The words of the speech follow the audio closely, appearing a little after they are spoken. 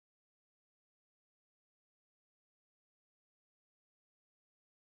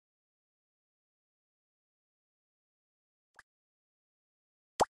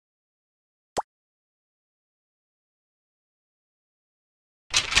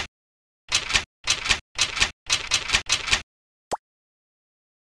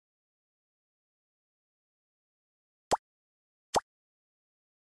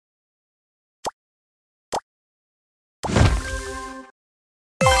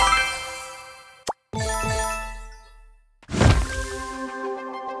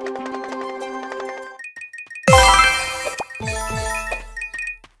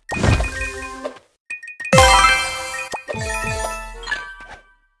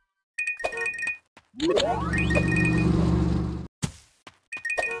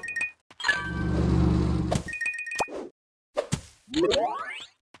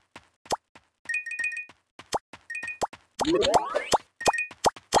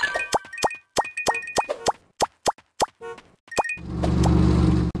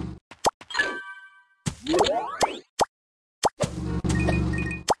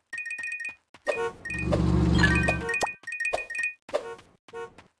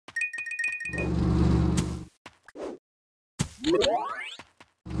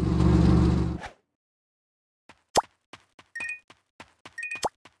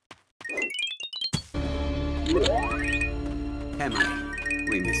Emily,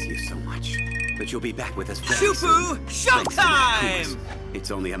 we miss you so much, but you'll be back with us very soon. Showtime!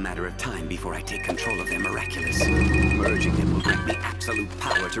 It's only a matter of time before I take control of their Miraculous. Merging them will grant me absolute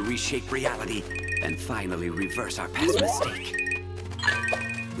power to reshape reality and finally reverse our past mistake.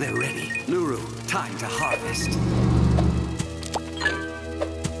 They're ready. Nuru, time to harvest.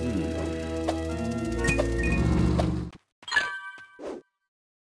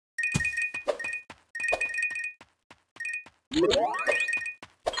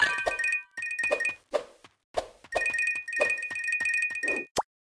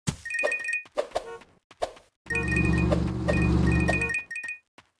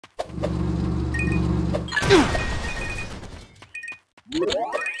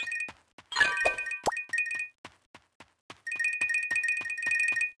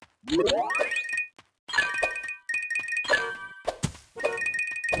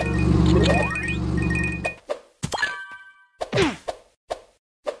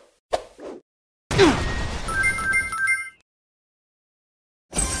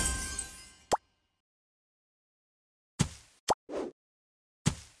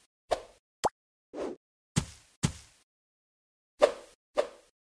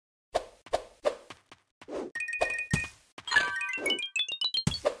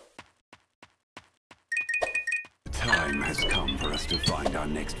 Time has come for us to find our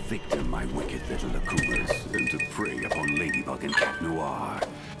next victim, my wicked little Akumas, and to prey upon Ladybug and Cat Noir.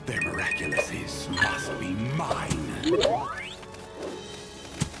 Their Miraculouses must be mine.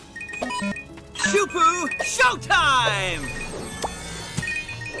 Shupu, showtime!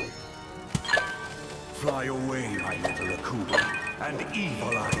 Fly away, my little Akuma, and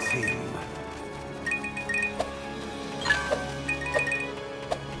evilize him.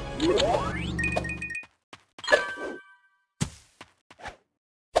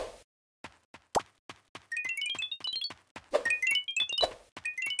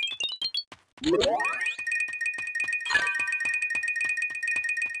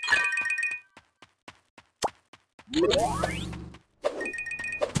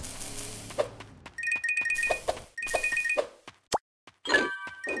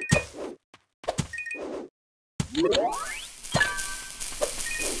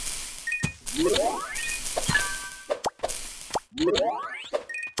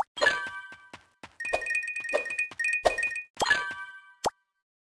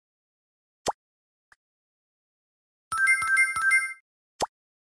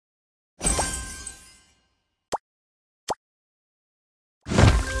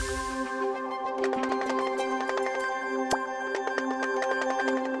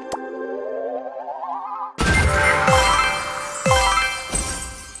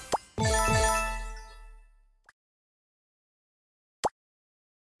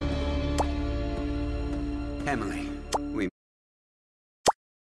 Emily, we...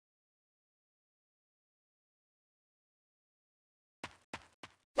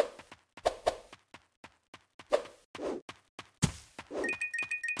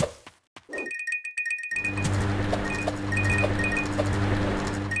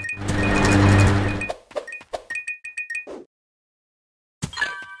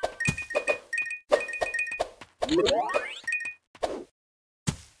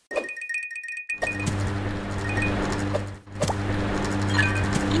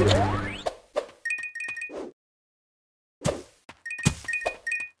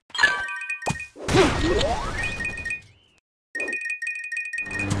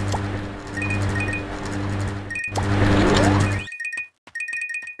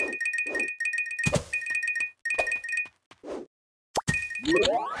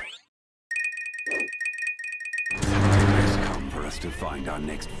 To find our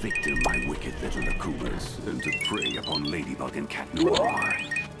next victim, my wicked little Akumas, and to prey upon Ladybug and Cat Noir.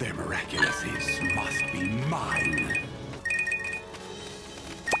 Their Miraculouses must be mine.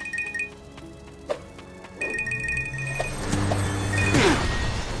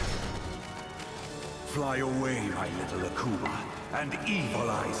 Fly away, my little Akuma, and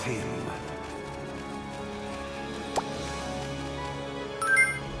evilize him.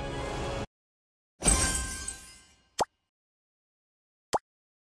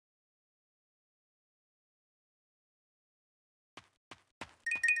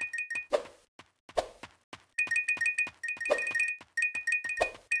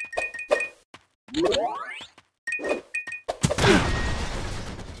 Yeah.